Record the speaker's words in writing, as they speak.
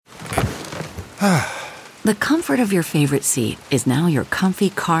The comfort of your favorite seat is now your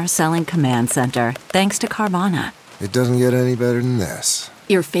comfy car selling command center, thanks to Carvana. It doesn't get any better than this.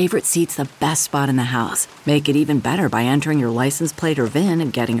 Your favorite seat's the best spot in the house. Make it even better by entering your license plate or VIN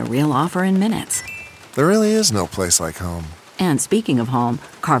and getting a real offer in minutes. There really is no place like home. And speaking of home,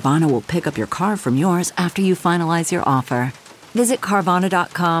 Carvana will pick up your car from yours after you finalize your offer. Visit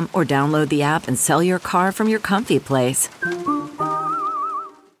Carvana.com or download the app and sell your car from your comfy place.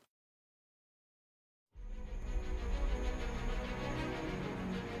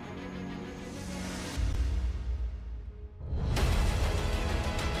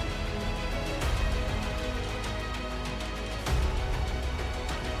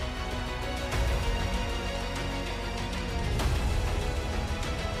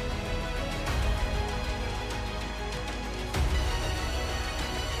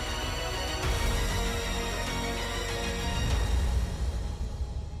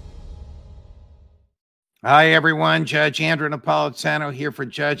 Hi, everyone. Judge Andrew Napolitano here for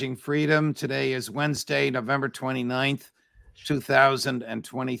Judging Freedom. Today is Wednesday, November 29th,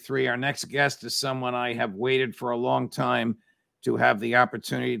 2023. Our next guest is someone I have waited for a long time to have the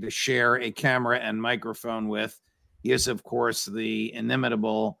opportunity to share a camera and microphone with. He is, of course, the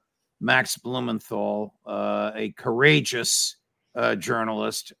inimitable Max Blumental, a courageous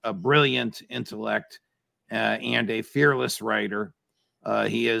journalist, a brilliant intellect, and a fearless writer.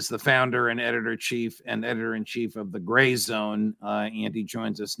 He is the founder and editor-in-chief of the Gray Zone, and he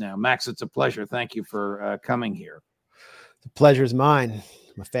joins us now. Max, it's a pleasure. Thank you for coming here. The pleasure is mine.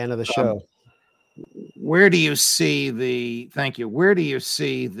 I'm a fan of the show. Where do you see the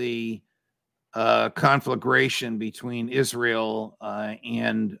conflagration between Israel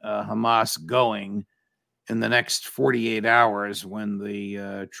and Hamas going in the next 48 hours when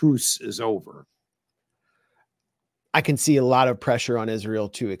the truce is over? I can see a lot of pressure on Israel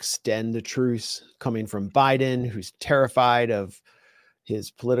to extend the truce coming from Biden, who's terrified of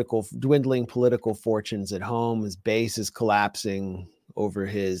his dwindling political fortunes at home. His base is collapsing over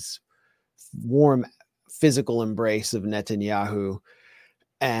his warm physical embrace of Netanyahu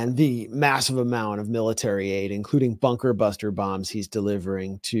and the massive amount of military aid, including bunker buster bombs he's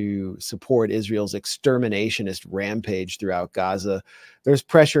delivering to support Israel's exterminationist rampage throughout Gaza. There's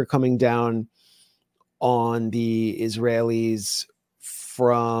pressure coming down on the Israelis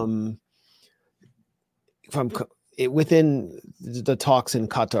from within the talks in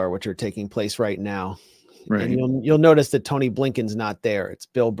Qatar, which are taking place right now. Right. And you'll notice that Tony Blinken's not there. It's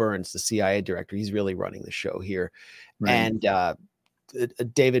Bill Burns, the CIA director. He's really running the show here. Right. And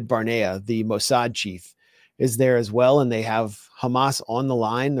David Barnea, the Mossad chief, is there as well. And they have Hamas on the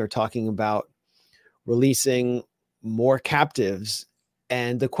line. They're talking about releasing more captives.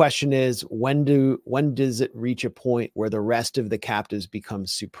 And the question is, when does it reach a point where the rest of the captives become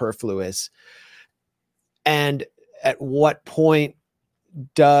superfluous? And at what point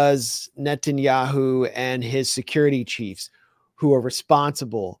does Netanyahu and his security chiefs, who are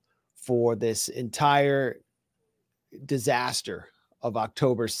responsible for this entire disaster of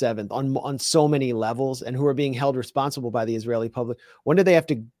October 7th on so many levels, and who are being held responsible by the Israeli public, when do they have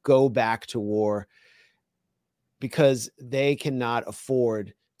to go back to war? Because they cannot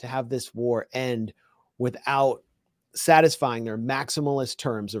afford to have this war end without satisfying their maximalist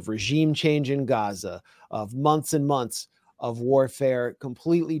terms of regime change in Gaza, of months and months of warfare,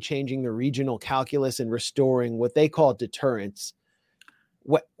 completely changing the regional calculus and restoring what they call deterrence.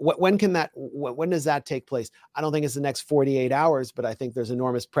 When does that take place? I don't think it's the next 48 hours, but I think there's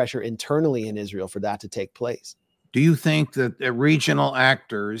enormous pressure internally in Israel for that to take place. Do you think that the regional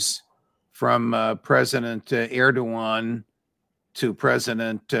actors, from President Erdogan to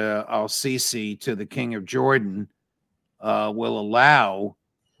President al-Sisi to the King of Jordan, will allow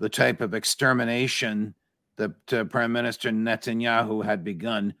the type of extermination that Prime Minister Netanyahu had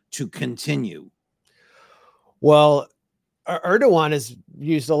begun to continue? Well, Erdogan has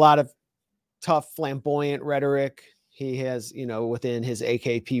used a lot of tough, flamboyant rhetoric. He has, within his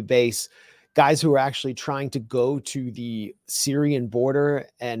AKP base, guys who are actually trying to go to the Syrian border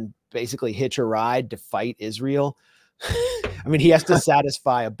and basically hitch a ride to fight Israel. I mean, he has to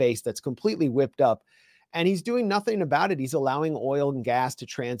satisfy a base that's completely whipped up, and he's doing nothing about it. He's allowing oil and gas to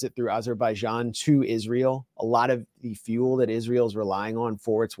transit through Azerbaijan to Israel. A lot of the fuel that Israel's relying on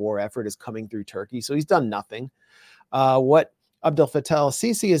for its war effort is coming through Turkey. So he's done nothing. What Abdel Fattah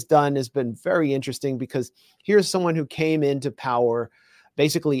al-Sisi has done has been very interesting, because here's someone who came into power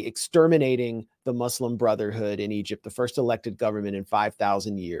basically exterminating the Muslim Brotherhood in Egypt, the first elected government in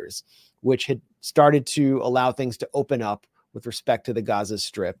 5,000 years, which had started to allow things to open up with respect to the Gaza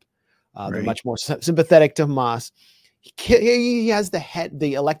Strip. They're much more sympathetic to Hamas. He has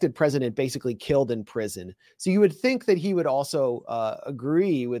the elected president basically killed in prison. So you would think that he would also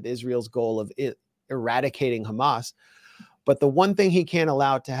agree with Israel's goal of eradicating Hamas. But the one thing he can't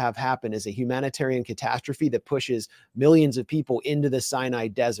allow to have happen is a humanitarian catastrophe that pushes millions of people into the Sinai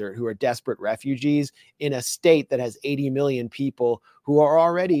desert who are desperate refugees in a state that has 80 million people who are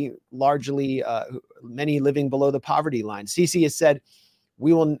already largely, many living below the poverty line. Sisi has said,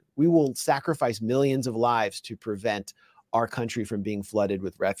 we will sacrifice millions of lives to prevent our country from being flooded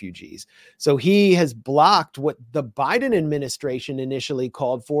with refugees. So he has blocked what the Biden administration initially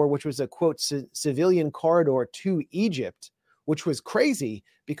called for, which was a, quote, civilian corridor to Egypt, which was crazy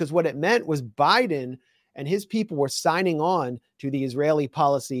because what it meant was Biden and his people were signing on to the Israeli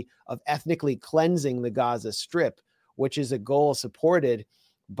policy of ethnically cleansing the Gaza Strip, which is a goal supported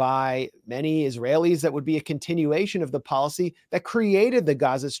by many Israelis that would be a continuation of the policy that created the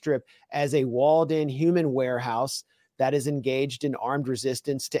Gaza Strip as a walled-in human warehouse that is engaged in armed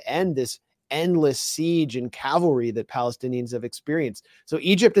resistance to end this endless siege and cavalry that Palestinians have experienced. So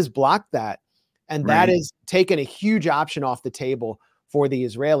Egypt has blocked that, and that has taken a huge option off the table for the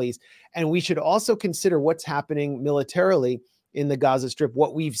Israelis. And we should also consider what's happening militarily in the Gaza Strip,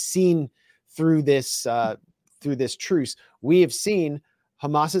 what we've seen through this truce. We have seen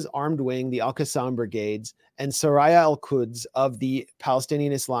Hamas's armed wing, the Al-Qassam brigades, and Saraya al-Quds of the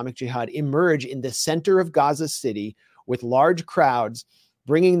Palestinian Islamic Jihad emerge in the center of Gaza City with large crowds,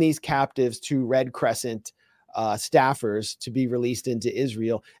 bringing these captives to Red Crescent staffers to be released into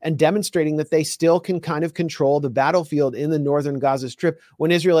Israel, and demonstrating that they still can kind of control the battlefield in the northern Gaza Strip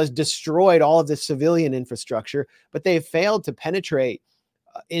when Israel has destroyed all of the civilian infrastructure, but they have failed to penetrate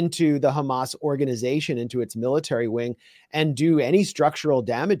into the Hamas organization, into its military wing, and do any structural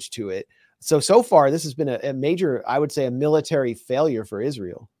damage to it. So far, this has been a major, I would say, a military failure for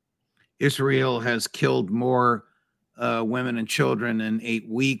Israel. Israel has killed more women and children in 8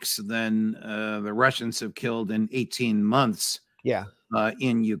 weeks than the Russians have killed in 18 months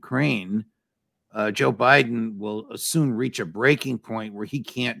in Ukraine. Joe Biden will soon reach a breaking point where he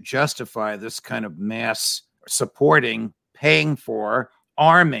can't justify this kind of mass supporting, paying for,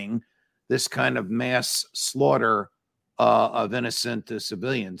 arming this kind of mass slaughter of innocent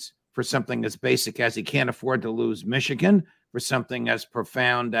civilians for something as basic as he can't afford to lose Michigan, for something as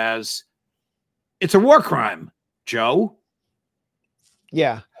profound as it's a war crime, Joe.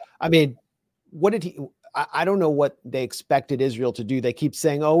 Yeah. I mean, what did he... I don't know what they expected Israel to do. They keep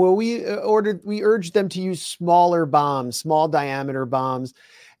saying, oh, well, we urged them to use smaller bombs, small diameter bombs.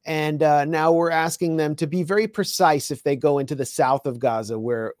 And now we're asking them to be very precise if they go into the south of Gaza,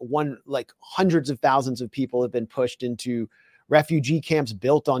 where hundreds of thousands of people have been pushed into refugee camps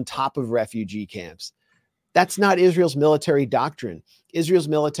built on top of refugee camps. That's not Israel's military doctrine. Israel's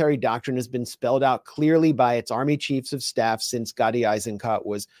military doctrine has been spelled out clearly by its army chiefs of staff since Gadi Eisenkot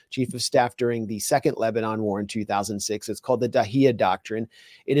was chief of staff during the Second Lebanon War in 2006. It's called the Dahiya Doctrine.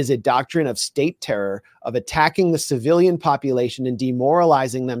 It is a doctrine of state terror, of attacking the civilian population and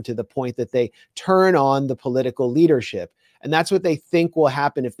demoralizing them to the point that they turn on the political leadership. And that's what they think will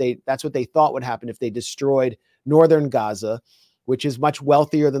happen that's what they thought would happen if they destroyed northern Gaza, which is much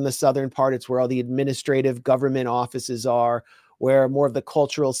wealthier than the southern part. It's where all the administrative government offices are, where more of the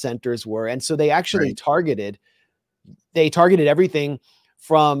cultural centers were. And so they actually targeted everything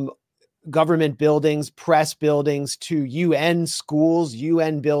from government buildings, press buildings, to UN schools,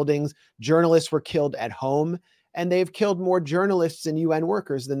 UN buildings. Journalists were killed at home, and they've killed more journalists and UN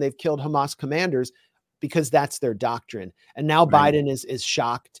workers than they've killed Hamas commanders, because that's their doctrine. And now Biden is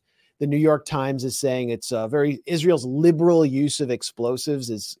shocked. The New York Times is saying it's Israel's liberal use of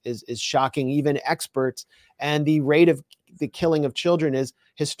explosives is shocking even experts, and the rate of the killing of children is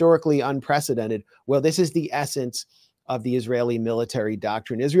historically unprecedented. Well, this is the essence of the Israeli military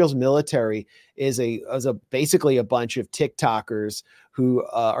doctrine. Israel's military is basically a bunch of TikTokers who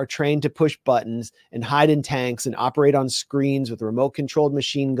are trained to push buttons and hide in tanks and operate on screens with remote-controlled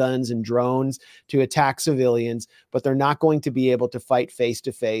machine guns and drones to attack civilians, but they're not going to be able to fight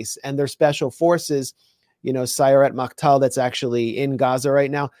face-to-face. And their special forces, Sayeret Machtal, that's actually in Gaza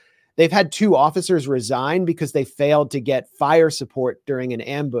right now, they've had 2 officers resign because they failed to get fire support during an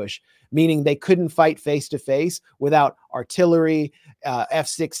ambush, meaning they couldn't fight face-to-face without artillery,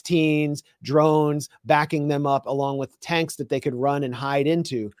 F-16s, drones backing them up, along with tanks that they could run and hide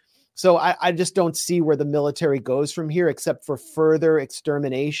into. So I just don't see where the military goes from here, except for further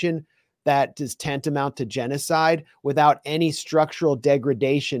extermination that is tantamount to genocide without any structural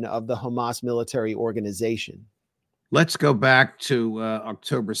degradation of the Hamas military organization. Let's go back to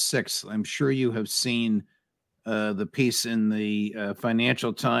October 6th. I'm sure you have seen the piece in the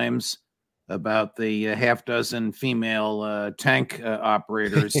Financial Times about the half dozen female tank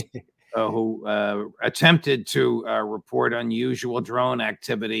operators who attempted to report unusual drone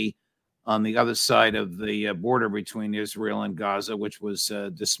activity on the other side of the border between Israel and Gaza, which was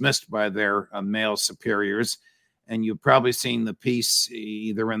dismissed by their male superiors. And you've probably seen the piece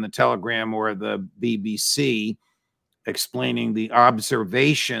either in the Telegram or the BBC explaining the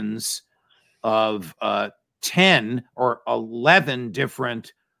observations of 10 or 11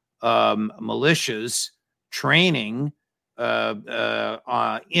 different militias training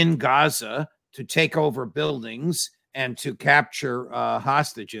in Gaza to take over buildings and to capture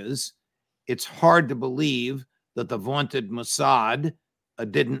hostages. It's hard to believe that the vaunted Mossad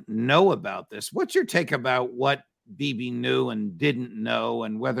didn't know about this. What's your take about what Bibi knew and didn't know,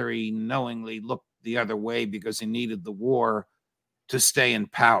 and whether he knowingly looked the other way because he needed the war to stay in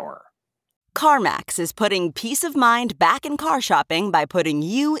power? CarMax is putting peace of mind back in car shopping by putting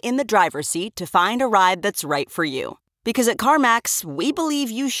you in the driver's seat to find a ride that's right for you. Because at CarMax, we believe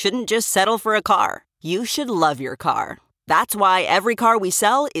you shouldn't just settle for a car. You should love your car. That's why every car we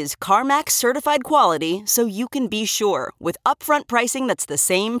sell is CarMax certified quality, so you can be sure with upfront pricing that's the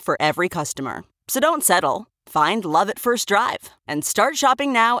same for every customer. So don't settle. Find love at first drive and start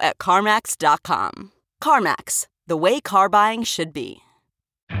shopping now at CarMax.com. CarMax, the way car buying should be.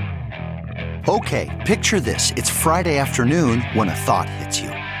 Okay, picture this. It's Friday afternoon when a thought hits you.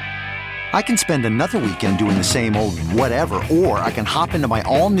 I can spend another weekend doing the same old whatever, or I can hop into my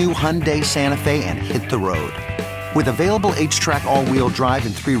all-new Hyundai Santa Fe and hit the road. With available H-Track all-wheel drive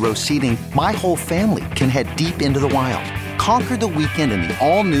and 3-row seating, my whole family can head deep into the wild. Conquer the weekend in the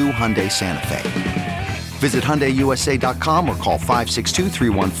all-new Hyundai Santa Fe. Visit HyundaiUSA.com or call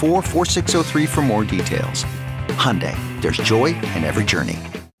 562-314-4603 for more details. Hyundai, there's joy in every journey.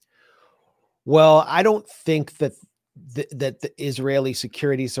 Well, I don't think that the Israeli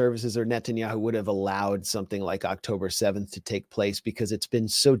security services or Netanyahu would have allowed something like October 7th to take place, because it's been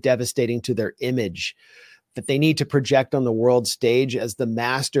so devastating to their image that they need to project on the world stage as the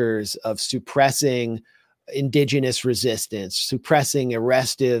masters of suppressing indigenous resistance, suppressing a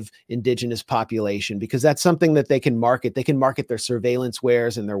restive indigenous population, because that's something that they can market. They can market their surveillance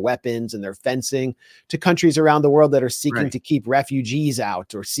wares and their weapons and their fencing to countries around the world that are seeking to keep refugees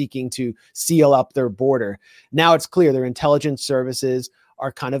out or seeking to seal up their border. Now it's clear their intelligence services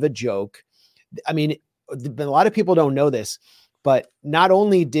are kind of a joke. I mean, a lot of people don't know this, but not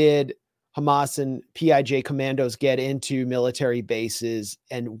only did Hamas and PIJ commandos get into military bases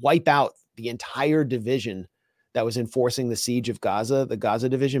and wipe out the entire division that was enforcing the siege of Gaza, the Gaza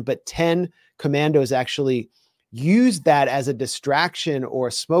division, but 10 commandos actually used that as a distraction or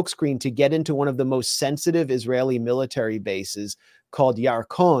a smokescreen to get into one of the most sensitive Israeli military bases called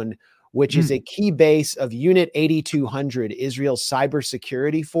Yarkon, which is a key base of Unit 8200, Israel's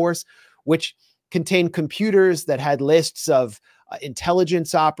cybersecurity force, which contained computers that had lists of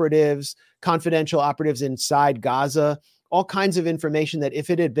intelligence operatives, confidential operatives inside Gaza, all kinds of information that, if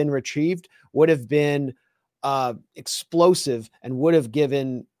it had been retrieved, would have been explosive and would have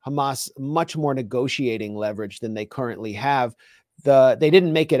given Hamas much more negotiating leverage than they currently have. They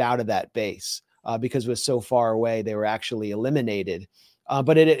didn't make it out of that base because it was so far away. They were actually eliminated.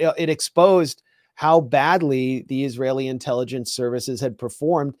 But it exposed how badly the Israeli intelligence services had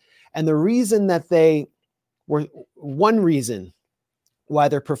performed. And the reason that one reason why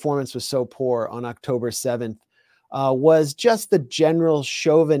their performance was so poor on October 7th was just the general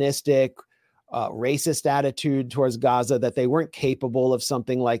chauvinistic, racist attitude towards Gaza, that they weren't capable of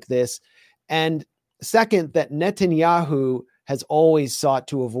something like this. And second, that Netanyahu has always sought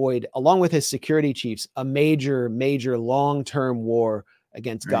to avoid, along with his security chiefs, a major long-term war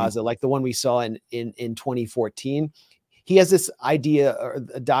against Gaza, like the one we saw in 2014. He has this idea or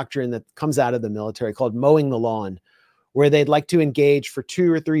a doctrine that comes out of the military called mowing the lawn, where they'd like to engage for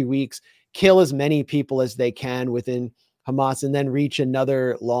 2 or 3 weeks, kill as many people as they can within Hamas, and then reach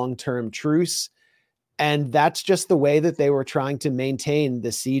another long-term truce. And that's just the way that they were trying to maintain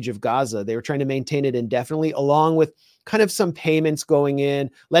the siege of Gaza. They were trying to maintain it indefinitely, along with kind of some payments going in,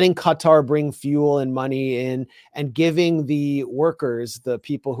 letting Qatar bring fuel and money in, and giving the workers, the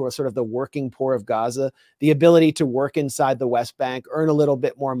people who are sort of the working poor of Gaza, the ability to work inside the West Bank, earn a little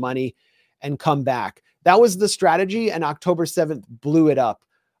bit more money, and come back. That was the strategy, and October 7th blew it up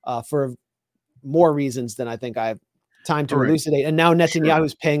for more reasons than I think I have time to elucidate. And now Netanyahu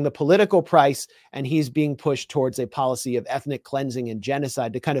is paying the political price, and he's being pushed towards a policy of ethnic cleansing and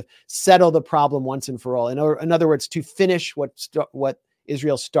genocide to kind of settle the problem once and for all. In other words, to finish what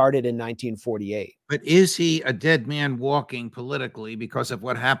Israel started in 1948. But is he a dead man walking politically because of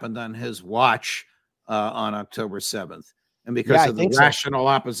what happened on his watch on October 7th? and because of the rational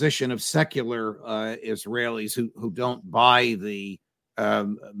opposition of secular Israelis who don't buy the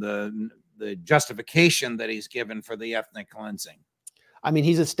justification that he's given for the ethnic cleansing. I mean,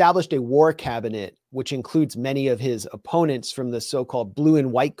 he's established a war cabinet, which includes many of his opponents from the so-called blue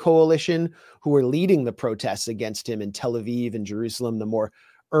and white coalition who were leading the protests against him in Tel Aviv and Jerusalem, the more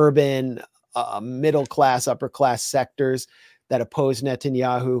urban, middle class, upper class sectors that oppose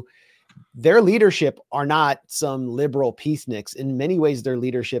Netanyahu. Their leadership are not some liberal peaceniks. In many ways, their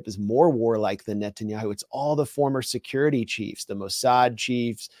leadership is more warlike than Netanyahu. It's all the former security chiefs, the Mossad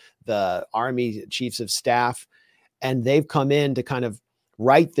chiefs, the army chiefs of staff, and they've come in to kind of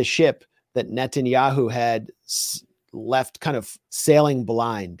right the ship that Netanyahu had left kind of sailing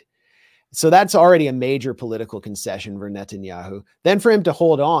blind. So that's already a major political concession for Netanyahu. Then for him to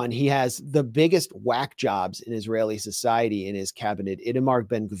hold on, he has the biggest whack jobs in Israeli society in his cabinet, Itamar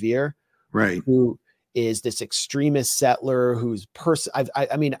Ben-Gvir, right, who is this extremist settler who's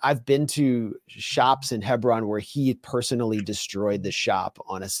I've been to shops in Hebron where he personally destroyed the shop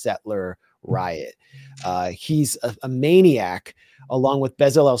on a settler riot. He's a maniac, along with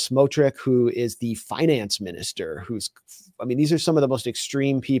Bezalel Smotrich, who is the finance minister, these are some of the most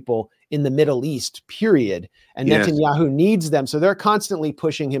extreme people in the Middle East, period. And yes, Netanyahu needs them. So they're constantly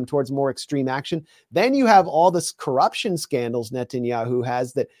pushing him towards more extreme action. Then you have all this corruption scandals Netanyahu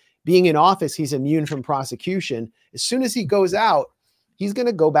has, that being in office, he's immune from prosecution. As soon as he goes out, he's going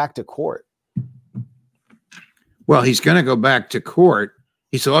to go back to court. Well, he's going to go back to court.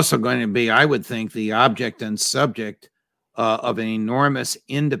 He's also going to be, I would think, the object and subject of an enormous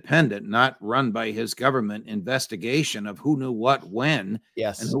independent, not run by his government, investigation of who knew what when,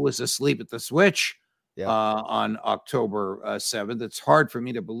 yes, and who was asleep at the switch on October 7th. It's hard for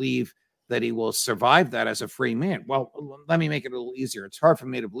me to believe that he will survive that as a free man. Well, let me make it a little easier. It's hard for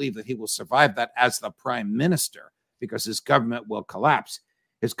me to believe that he will survive that as the prime minister, because his government will collapse.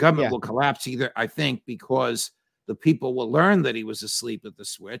 His government will collapse either, I think, because the people will learn that he was asleep at the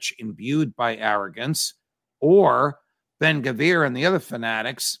switch, imbued by arrogance, or Ben-Gvir and the other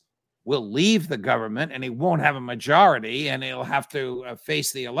fanatics will leave the government and he won't have a majority and he'll have to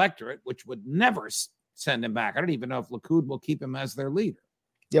face the electorate, which would never send him back. I don't even know if Likud will keep him as their leader.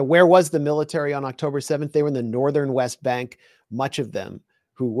 Yeah, where was the military on October 7th? They were in the northern West Bank, much of them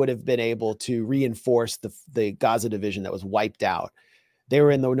who would have been able to reinforce the Gaza division that was wiped out. They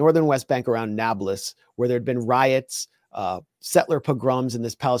were in the northern West Bank around Nablus, where there'd been riots, settler pogroms in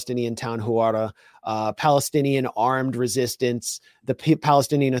this Palestinian town, Huwara, Palestinian armed resistance. The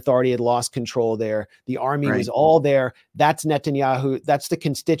Palestinian Authority had lost control there. The army was all there. That's Netanyahu. That's the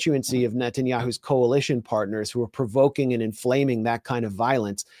constituency of Netanyahu's coalition partners who are provoking and inflaming that kind of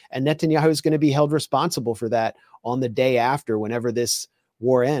violence. And Netanyahu is going to be held responsible for that on the day after, whenever this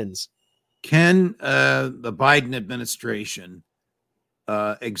war ends. Can the Biden administration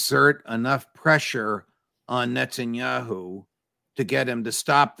exert enough pressure on Netanyahu to get him to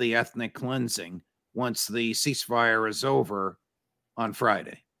stop the ethnic cleansing once the ceasefire is over on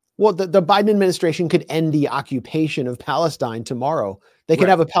Friday? Well, the Biden administration could end the occupation of Palestine tomorrow. They could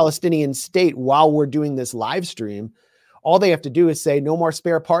have a Palestinian state while we're doing this live stream. All they have to do is say, no more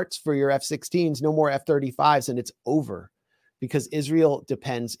spare parts for your F-16s, no more F-35s, and it's over. Because Israel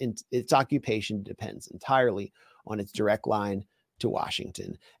its occupation depends entirely on its direct line to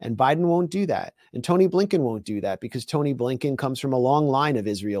Washington. And Biden won't do that. And Tony Blinken won't do that, because Tony Blinken comes from a long line of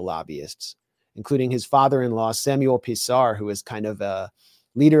Israel lobbyists, including his father-in-law, Samuel Pisar, who is kind of a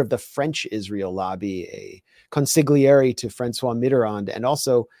leader of the French Israel lobby, a consigliere to Francois Mitterrand, and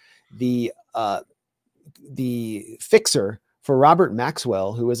also the fixer for Robert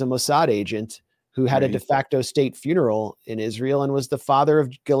Maxwell, who was a Mossad agent who had a de facto state funeral in Israel and was the father of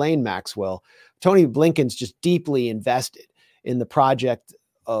Ghislaine Maxwell. Tony Blinken's just deeply invested in the project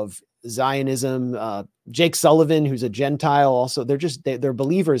of Zionism. Jake Sullivan, who's a Gentile, also, they're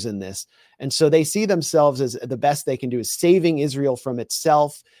believers in this. And so they see themselves as the best they can do is saving Israel from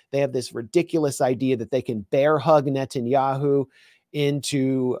itself. They have this ridiculous idea that they can bear hug Netanyahu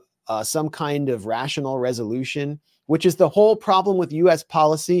into some kind of rational resolution, which is the whole problem with U.S.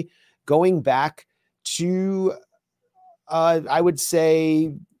 policy going back to, I would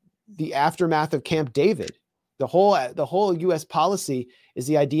say, the aftermath of Camp David. The whole U.S. policy is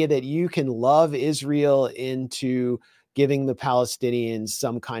the idea that you can love Israel into giving the Palestinians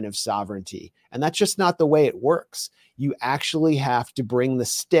some kind of sovereignty. And that's just not the way it works. You actually have to bring the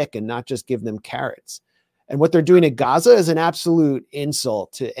stick and not just give them carrots. And what they're doing at Gaza is an absolute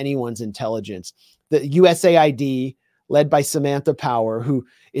insult to anyone's intelligence. The USAID, led by Samantha Power, who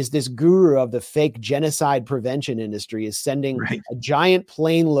is this guru of the fake genocide prevention industry, is sending a giant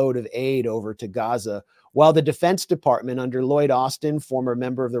plane load of aid over to Gaza, while the Defense Department under Lloyd Austin, former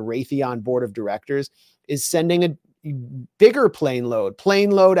member of the Raytheon board of directors, is sending a bigger plane load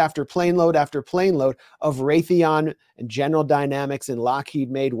after plane load after plane load of Raytheon and General Dynamics and Lockheed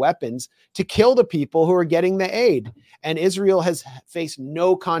made weapons to kill the people who are getting the aid. And Israel has faced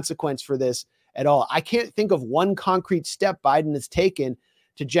no consequence for this at all. I can't think of one concrete step Biden has taken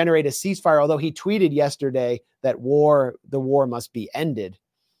to generate a ceasefire, although he tweeted yesterday that the war must be ended.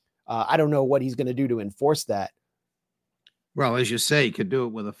 I don't know what he's going to do to enforce that. Well, as you say, he could do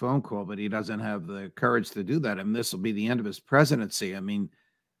it with a phone call, but he doesn't have the courage to do that. And this will be the end of his presidency. I mean,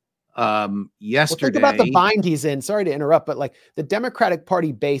 yesterday. Well, think about the bind he's in. Sorry to interrupt, but like the Democratic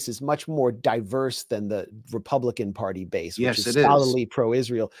Party base is much more diverse than the Republican Party base, which is solidly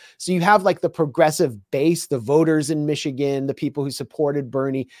pro-Israel. So you have like the progressive base, the voters in Michigan, the people who supported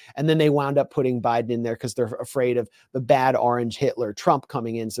Bernie, and then they wound up putting Biden in there because they're afraid of the bad orange Hitler Trump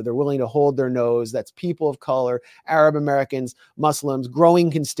coming in. So they're willing to hold their nose. That's people of color, Arab Americans, Muslims,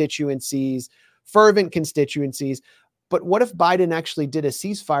 growing constituencies, fervent constituencies. But what if Biden actually did a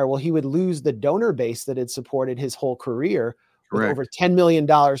ceasefire? Well, he would lose the donor base that had supported his whole career with over $10 million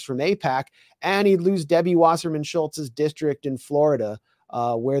from AIPAC, and he'd lose Debbie Wasserman Schultz's district in Florida,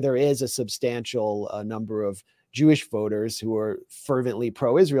 where there is a substantial number of Jewish voters who are fervently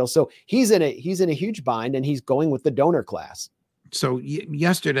pro-Israel. So he's in a huge bind, and he's going with the donor class. So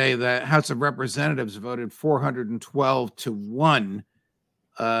yesterday, the House of Representatives voted 412-1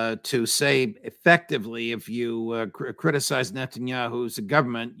 to say effectively, if you criticize Netanyahu's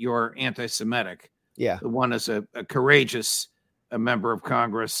government, you're anti-Semitic. Yeah. The one is a courageous member of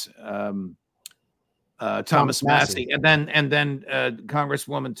Congress, Thomas Massey. And then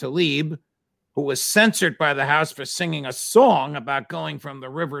Congresswoman Tlaib, who was censored by the House for singing a song about going from the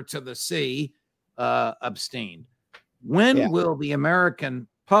river to the sea, abstained. When will the American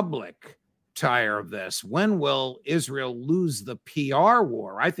public tire of this? When will Israel lose the PR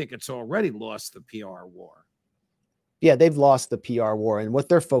war? I think it's already lost the PR war. Yeah, they've lost the PR war. And what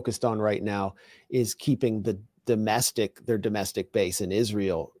they're focused on right now is keeping their domestic base in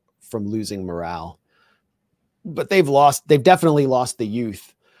Israel from losing morale. But they've definitely lost the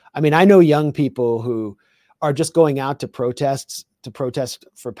youth. I mean, I know young people who are just going out to protest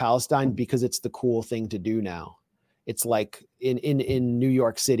for Palestine because it's the cool thing to do now. It's like in New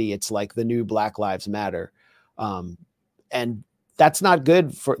York City, it's like the new Black Lives Matter. And that's not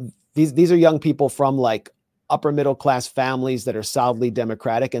good for these are young people from like upper middle class families that are solidly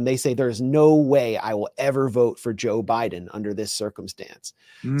Democratic. And they say there's no way I will ever vote for Joe Biden under this circumstance.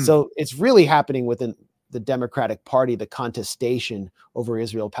 So it's really happening within the Democratic Party, the contestation over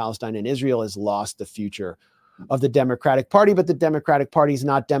Israel-Palestine, and Israel has lost the future of the Democratic Party, but the Democratic Party is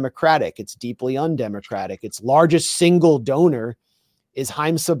not democratic. It's deeply undemocratic. Its largest single donor is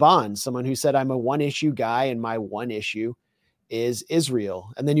Haim Saban, someone who said, I'm a one-issue guy, and my one issue is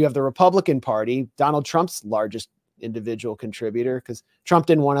Israel. And then you have the Republican Party, Donald Trump's largest individual contributor, because Trump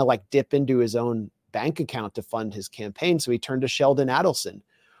didn't want to like dip into his own bank account to fund his campaign, so he turned to Sheldon Adelson.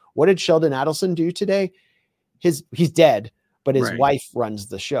 What did Sheldon Adelson do today? He's dead, but his wife runs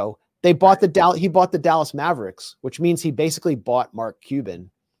the show. He bought the Dallas Mavericks, which means he basically bought Mark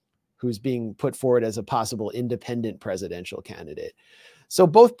Cuban, who's being put forward as a possible independent presidential candidate. So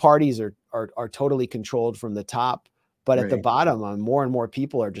both parties are totally controlled from the top, but at the bottom, more and more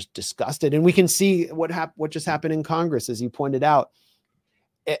people are just disgusted. And we can see what just happened in Congress, as you pointed out.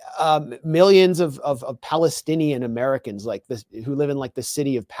 Millions of Palestinian Americans like this who live in like the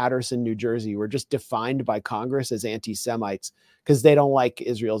city of Paterson, New Jersey, were just defined by Congress as anti-Semites because they don't like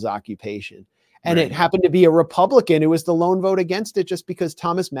Israel's occupation. And it happened to be a Republican who was the lone vote against it just because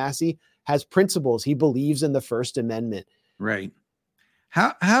Thomas Massey has principles. He believes in the First Amendment. Right.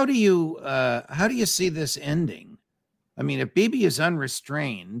 How do you see this ending? I mean, if Bibi is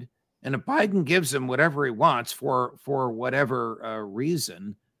unrestrained, and if Biden gives him whatever he wants for whatever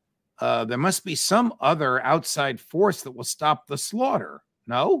reason, there must be some other outside force that will stop the slaughter.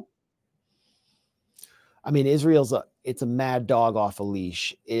 No? I mean, it's a mad dog off a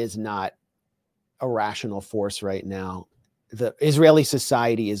leash. It is not a rational force right now. The Israeli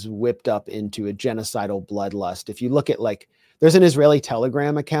society is whipped up into a genocidal bloodlust. If you look at there's an Israeli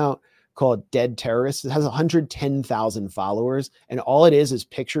Telegram account called Dead Terrorists. It has 110,000 followers, and all it is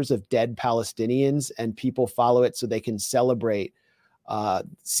pictures of dead Palestinians, and people follow it so they can celebrate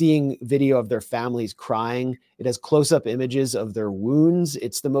seeing video of their families crying. It has close-up images of their wounds.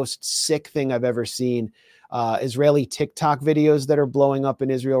 It's the most sick thing I've ever seen. Israeli TikTok videos that are blowing up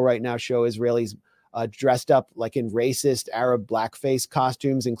in Israel right now show Israelis dressed up like in racist Arab blackface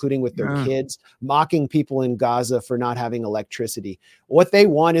costumes, including with their kids, mocking people in Gaza for not having electricity. What they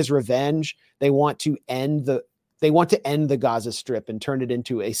want is revenge. They want to end the Gaza Strip and turn it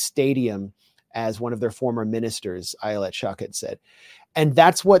into a stadium, as one of their former ministers, Ayelet Shaked, said. And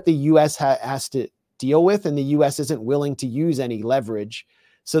that's what the U.S. has to deal with, and the U.S. isn't willing to use any leverage.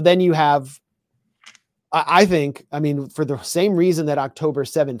 So then you have, I think, for the same reason that October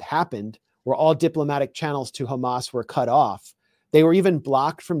 7th happened, where all diplomatic channels to Hamas were cut off. They were even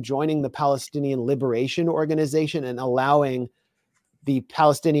blocked from joining the Palestinian Liberation Organization and allowing the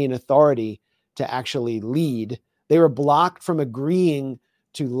Palestinian Authority to actually lead. They were blocked from agreeing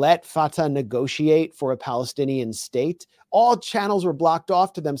to let Fatah negotiate for a Palestinian state. All channels were blocked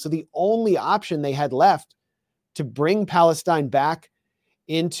off to them. So the only option they had left to bring Palestine back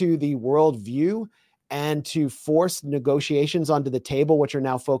into the worldview and to force negotiations onto the table, which are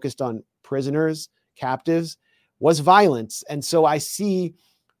now focused on prisoners, captives, was violence. And so I see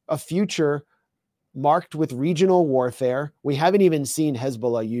a future marked with regional warfare. We haven't even seen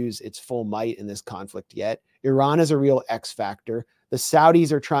Hezbollah use its full might in this conflict yet. Iran is a real X factor. The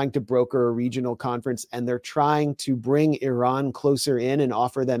Saudis are trying to broker a regional conference, and they're trying to bring Iran closer in and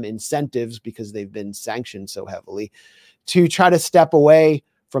offer them incentives, because they've been sanctioned so heavily, to try to step away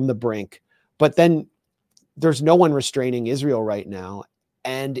from the brink. But then there's no one restraining Israel right now.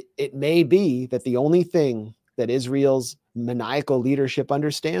 And it may be that the only thing that Israel's maniacal leadership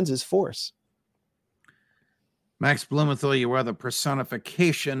understands is force. Max Blumental, you are the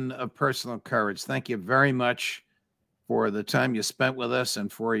personification of personal courage. Thank you very much for the time you spent with us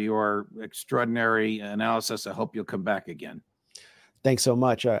and for your extraordinary analysis. I hope you'll come back again. Thanks so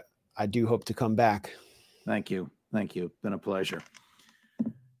much. I do hope to come back. Thank you. Thank you. Been a pleasure.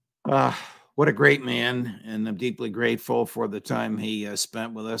 What a great man, and I'm deeply grateful for the time he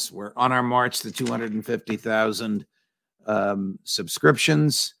spent with us. We're on our march to 250,000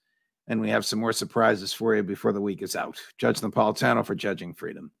 subscriptions, and we have some more surprises for you before the week is out. Judge Napolitano for Judging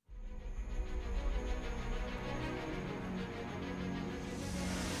Freedom.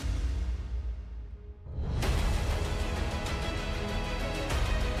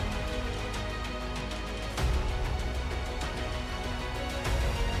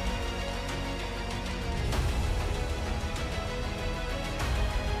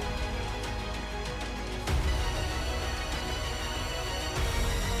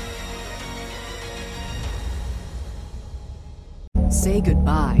 Say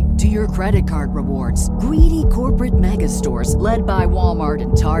goodbye to your credit card rewards. Greedy corporate mega stores, led by Walmart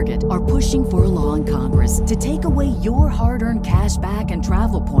and Target, are pushing for a law in Congress to take away your hard-earned cash back and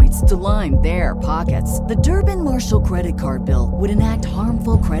travel points to line their pockets. The Durbin-Marshall credit card bill would enact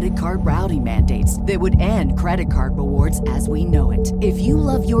harmful credit card routing mandates that would end credit card rewards as we know it. If you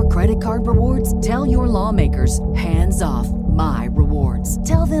love your credit card rewards, tell your lawmakers, hands off my rewards.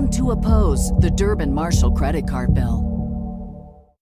 Tell them to oppose the Durbin-Marshall credit card bill.